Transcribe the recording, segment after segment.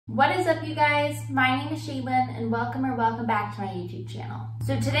What is up, you guys? My name is Shaelyn and welcome back to my YouTube channel.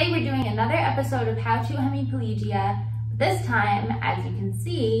 So today we're doing another episode of How to Hemiplegia. This time, as you can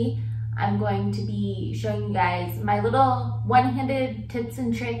see, I'm going to be showing you guys my little one-handed tips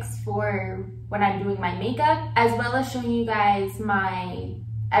and tricks for when I'm doing my makeup, as well as showing you guys my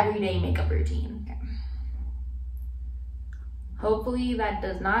everyday makeup routine. Okay. Hopefully that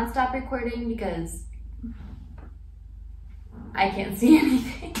does not stop recording because I can't see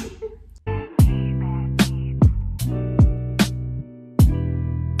anything.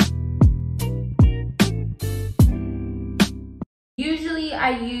 Usually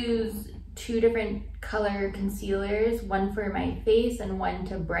I use two different color concealers, one for my face and one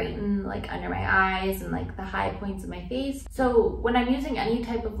to brighten like under my eyes and like the high points of my face. So when I'm using any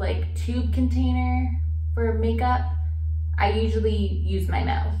type of like tube container for makeup, I usually use my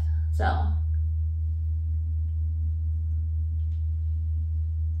mouth. So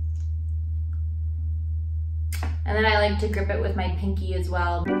and then I like to grip it with my pinky as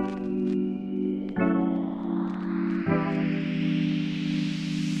well.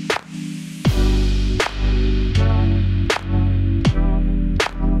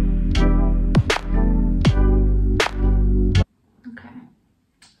 Okay.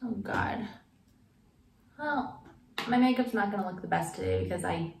 Oh God. Well, my makeup's not gonna look the best today because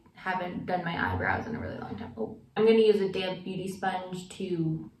I haven't done my eyebrows in a really long time. Oh, I'm gonna use a damp beauty sponge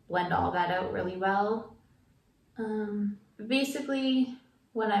to blend all that out really well. Basically,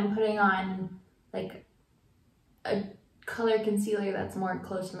 when I'm putting on like a color concealer that's more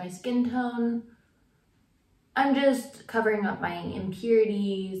close to my skin tone, I'm just covering up my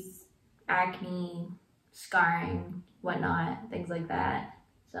impurities, acne, scarring, whatnot, things like that.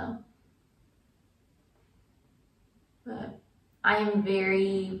 So, but I am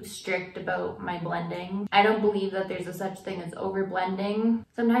very strict about my blending. I don't believe that there's a such thing as over blending.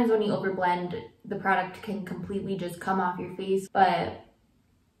 Sometimes when you over blend, the product can completely just come off your face, but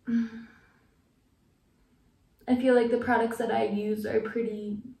I feel like the products that I use are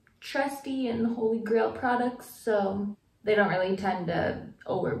pretty trusty and holy grail products, so they don't really tend to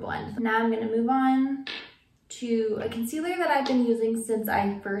over blend. Now I'm gonna move on to a concealer that I've been using since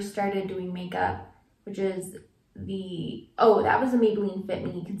I first started doing makeup, which is that was the Maybelline Fit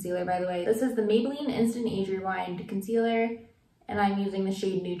Me concealer, by the way. This is the Maybelline Instant Age Rewind concealer, and I'm using the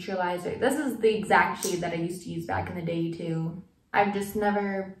shade Neutralizer. This is the exact shade that I used to use back in the day too. I've just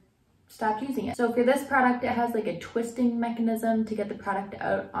never stopped using it. So for this product, it has like a twisting mechanism to get the product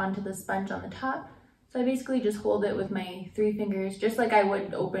out onto the sponge on the top. So I basically just hold it with my 3 fingers, just like I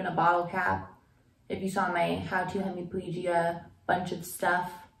would open a bottle cap if you saw my How to Hemiplegia bunch of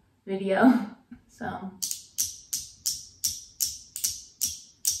stuff video. So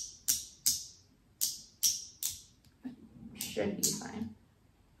should be fine.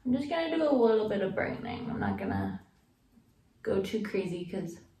 I'm just gonna do a little bit of brightening. I'm not gonna go too crazy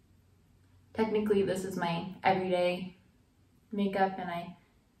because technically this is my everyday makeup and I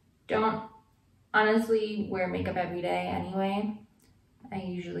don't honestly wear makeup every day anyway. I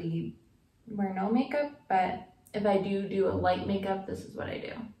usually wear no makeup, but if I do a light makeup, this is what I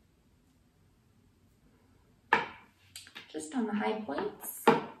do. Just on the high points.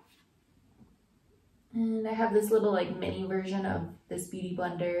 And I have this little like mini version of this beauty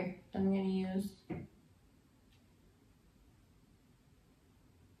blender that I'm gonna use.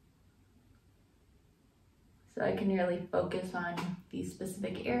 So I can really focus on these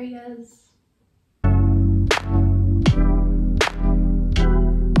specific areas.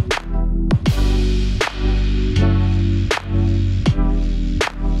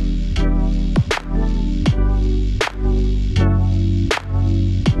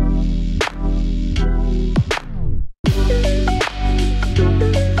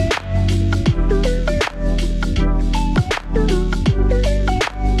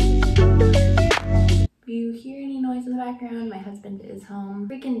 My husband is home.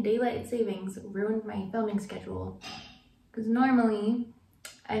 Freaking daylight savings ruined my filming schedule because normally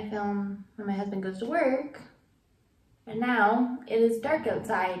I film when my husband goes to work, and now it is dark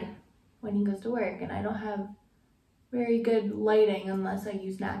outside when he goes to work and I don't have very good lighting unless I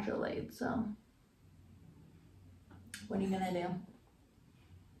use natural light. So what are you gonna do?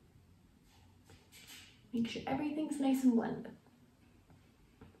 Make sure everything's nice and blended.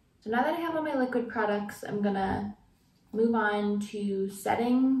 So now that I have all my liquid products, I'm gonna move on to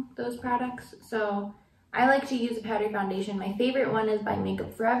setting those products. So I like to use a powder foundation. My favorite one is by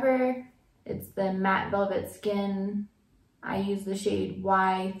Makeup Forever. It's the Matte Velvet Skin. I use the shade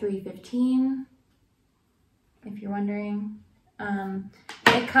Y315, if you're wondering.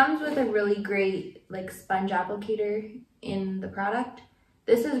 It comes with a really great like sponge applicator in the product.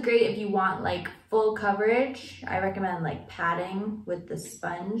 This is great if you want like full coverage. I recommend like padding with the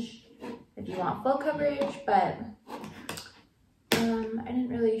sponge if you want full coverage, but I didn't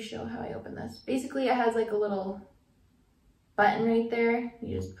really show how I open this. Basically, it has like a little button right there.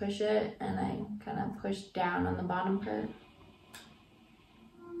 You just push it, and I kind of push down on the bottom part.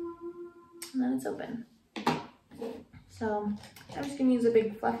 And then it's open. So I'm just gonna use a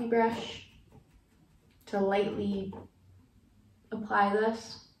big fluffy brush to lightly apply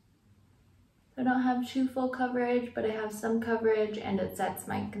this. I don't have too full coverage, but I have some coverage, and it sets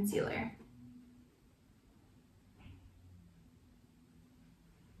my concealer.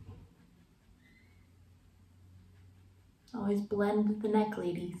 Always blend the neck,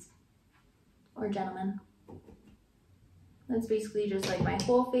 ladies or gentlemen. That's basically just like my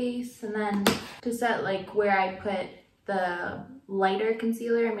whole face. And then to set like where I put the lighter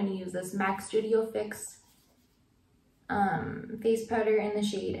concealer, I'm going to use this MAC Studio Fix face powder in the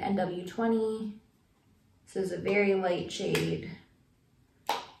shade NW20. This is a very light shade,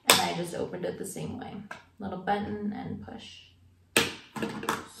 and I just opened it the same way. Little button and push.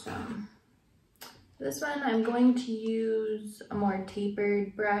 So this one I'm going to use a more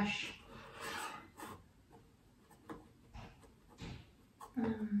tapered brush.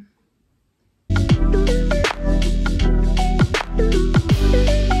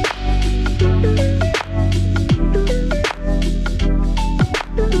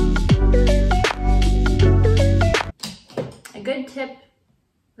 A good tip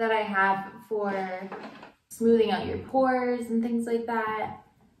that I have for smoothing out your pores and things like that,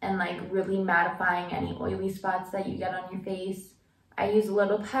 and like really mattifying any oily spots that you get on your face, I use a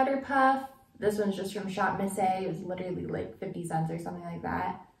little powder puff. This one's just from Shop Miss A. It was literally like 50 cents or something like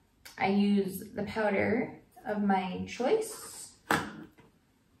that. I use the powder of my choice.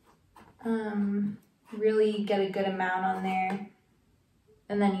 Really get a good amount on there.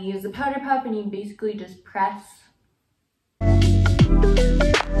 And then you use the powder puff and you basically just press.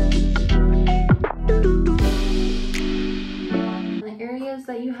 The areas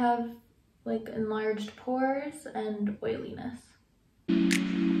that you have like enlarged pores and oiliness.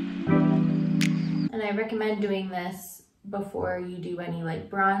 And I recommend doing this before you do any like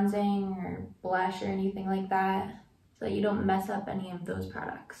bronzing or blush or anything like that, so that you don't mess up any of those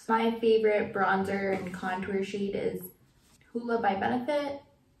products. My favorite bronzer and contour shade is Hoola by Benefit.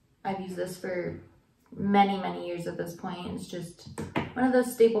 I've used this for many, many years at this point. It's just one of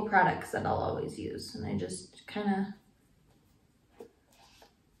those staple products that I'll always use. And I just kind of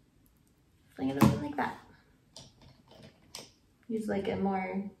fling it open like that. Use like a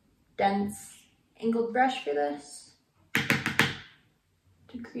more dense angled brush for this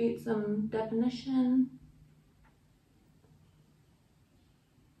to create some definition.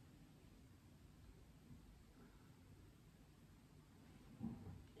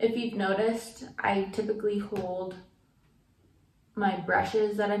 If you've noticed, I typically hold my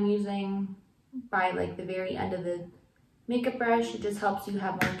brushes that I'm using by like the very end of the makeup brush. It just helps you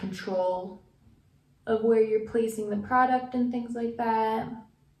have more control of where you're placing the product and things like that.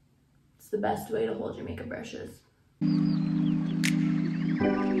 It's the best way to hold your makeup brushes.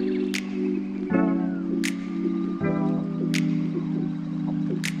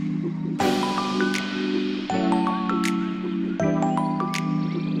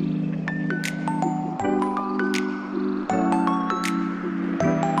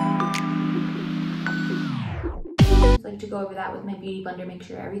 To go over that with my beauty blender, make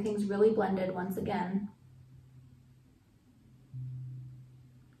sure everything's really blended once again.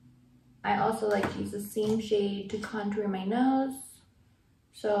 I also like to use the same shade to contour my nose.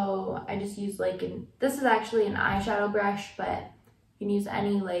 So I just use like this is actually an eyeshadow brush, but you can use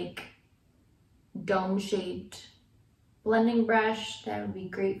any like dome shaped blending brush. That would be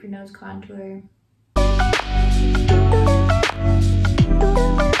great for nose contour.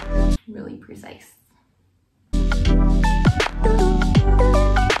 Really precise.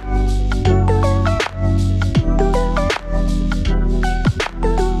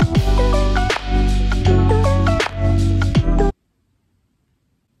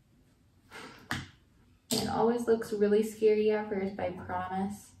 It always looks really scary at first, but I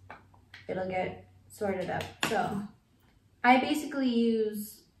promise it'll get sorted out. So I basically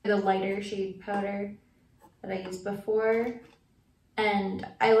use the lighter shade powder that I used before, and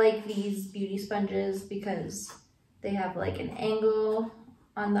I like these beauty sponges because they have like an angle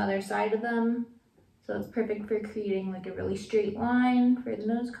on the other side of them. So it's perfect for creating like a really straight line for the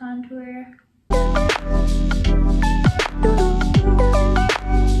nose contour.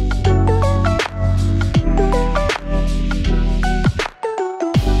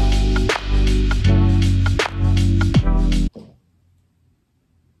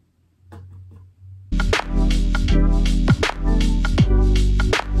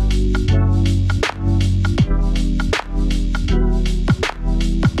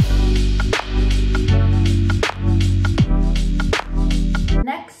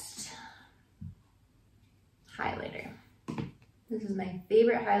 This is my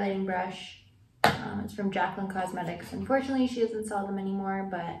favorite highlighting brush. It's from Jacqueline Cosmetics. Unfortunately, she doesn't sell them anymore,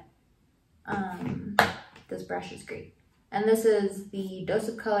 but this brush is great. And this is the Dose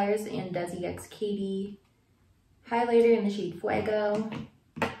of Colors and Desi X Katie highlighter in the shade Fuego.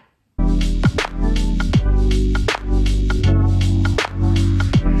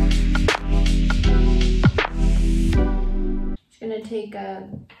 Just gonna take a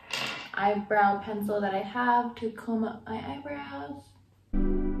eyebrow pencil that I have to comb up my eyebrows.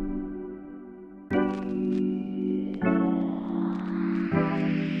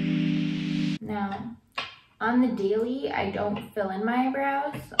 Now, on the daily, I don't fill in my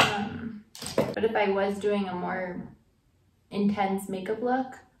eyebrows, but if I was doing a more intense makeup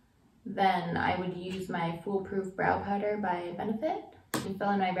look, then I would use my Foolproof Brow Powder by Benefit and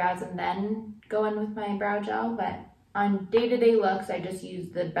fill in my brows and then go in with my brow gel. But on day-to-day looks, I just use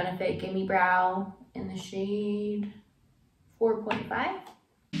the Benefit Gimme Brow in the shade 4.5.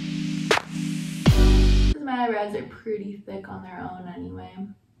 My eyebrows are pretty thick on their own anyway.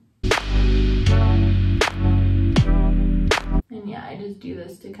 And yeah, I just do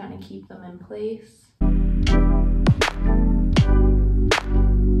this to kind of keep them in place.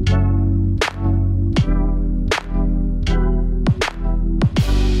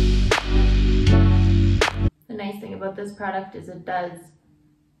 The nice thing about this product is it does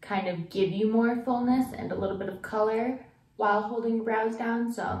kind of give you more fullness and a little bit of color while holding your brows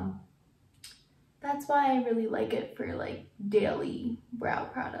down, so that's why I really like it for like daily brow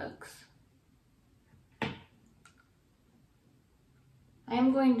products.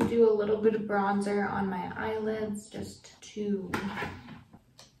 I'm going to do a little bit of bronzer on my eyelids just to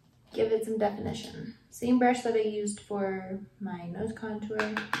give it some definition. Same brush that I used for my nose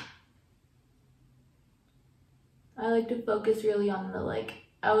contour. I like to focus really on the like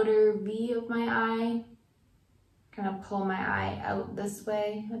outer V of my eye. Kind of pull my eye out this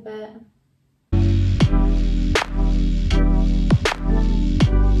way a bit.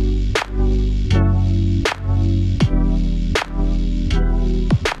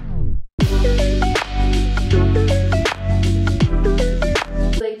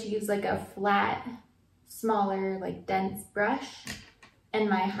 Like a flat, smaller, like dense brush and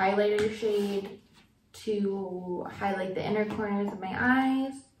my highlighter shade to highlight the inner corners of my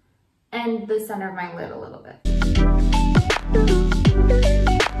eyes and the center of my lid a little bit.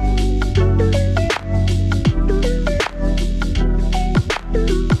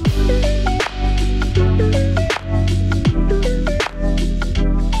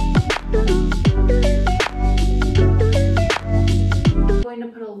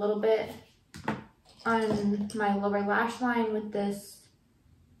 On my lower lash line with this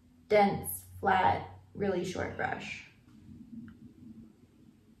dense, flat, really short brush.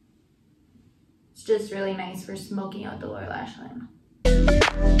 It's just really nice for smoking out the lower lash line.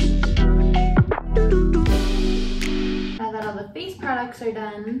 Now that all the face products are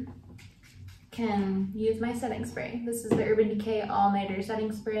done, can use my setting spray. This is the Urban Decay All Nighter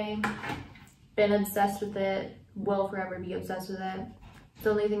Setting Spray. Been obsessed with it, will forever be obsessed with it. It's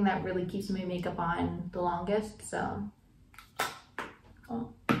the only thing that really keeps my makeup on the longest, so.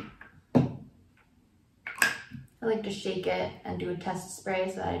 Oh. I like to shake it and do a test spray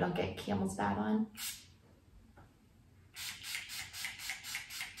so that I don't get camel's fat on.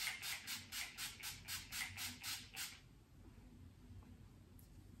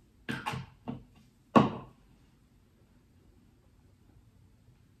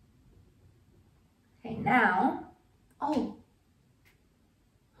 Okay, now, oh.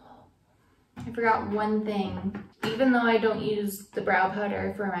 I forgot one thing. Even though I don't use the brow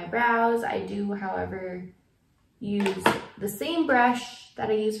powder for my brows, I do, however, use the same brush that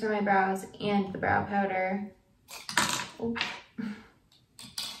I use for my brows and the brow powder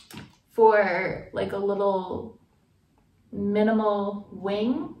for like a little minimal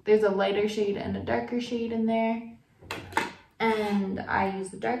wing. There's a lighter shade and a darker shade in there. And I use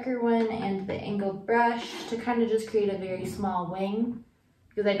the darker one and the angled brush to kind of just create a very small wing,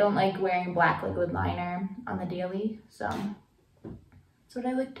 because I don't like wearing black liquid liner on the daily, so that's what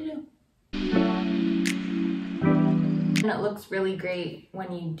I like to do. And it looks really great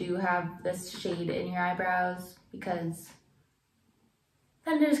when you do have this shade in your eyebrows, because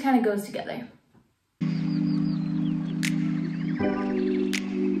then it just kind of goes together.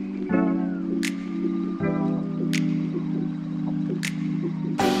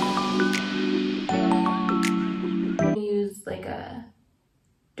 Use like a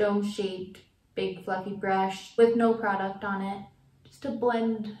dome-shaped big fluffy brush with no product on it, just to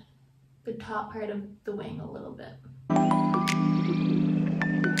blend the top part of the wing a little bit.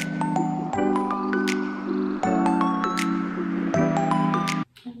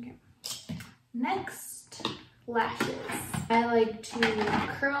 lashes. I like to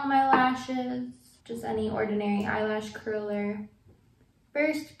curl my lashes, just any ordinary eyelash curler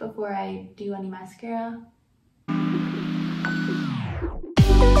first before I do any mascara.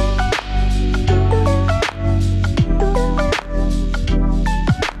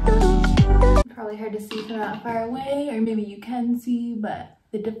 Probably hard to see from that far away, or maybe you can see, but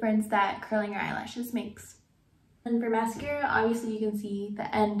the difference that curling your eyelashes makes. And for mascara, obviously you can see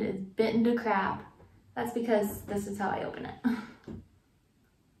the end is bitten to crap. That's because this is how I open it.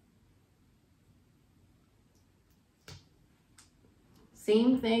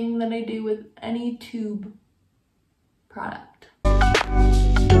 Same thing that I do with any tube product.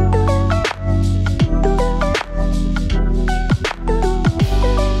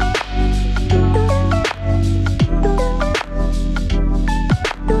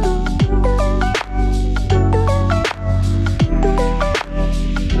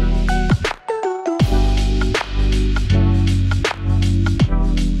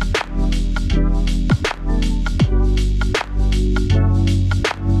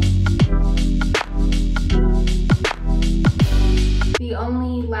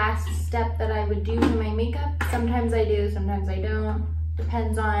 Step that I would do in my makeup. Sometimes I do, sometimes I don't.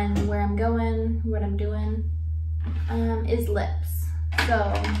 Depends on where I'm going, what I'm doing. Is lips.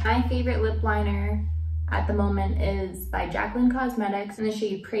 So my favorite lip liner at the moment is by Jaclyn Cosmetics in the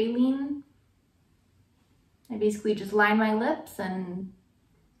shade Praline. I basically just line my lips and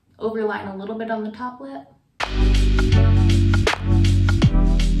overline a little bit on the top lip.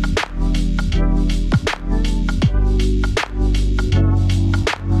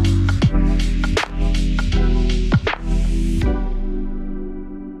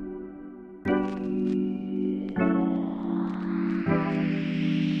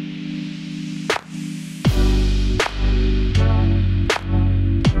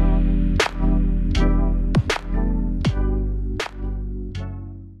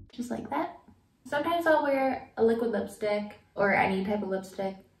 Like that. Sometimes I'll wear a liquid lipstick or any type of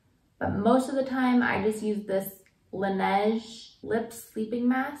lipstick, but most of the time I just use this Laneige lip sleeping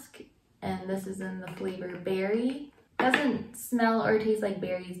mask, and this is in the flavor berry. Doesn't smell or taste like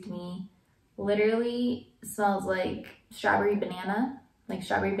berries to me. Literally smells like strawberry banana, like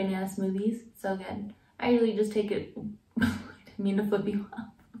strawberry banana smoothies. So good. I usually just take it I didn't mean to flip you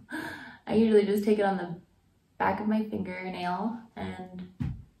off. I usually just take it on the back of my fingernail and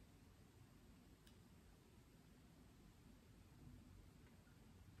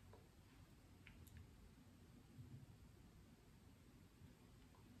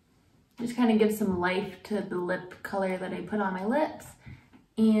just kind of give some life to the lip color that I put on my lips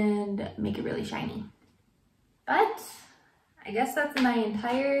and make it really shiny. But I guess that's my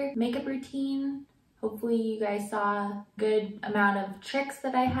entire makeup routine. Hopefully you guys saw a good amount of tricks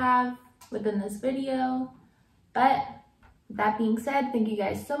that I have within this video. But with that being said, thank you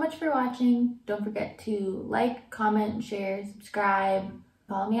guys so much for watching. Don't forget to like, comment, share, subscribe.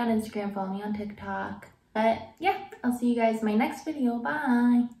 Follow me on Instagram, follow me on TikTok. But yeah, I'll see you guys in my next video.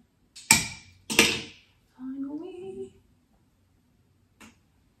 Bye. Finally. Oh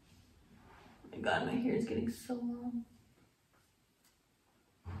my god, my hair is getting so long.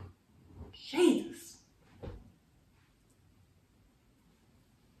 Jesus.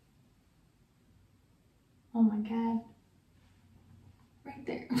 Oh my god. Right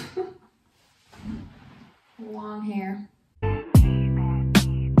there. Long hair.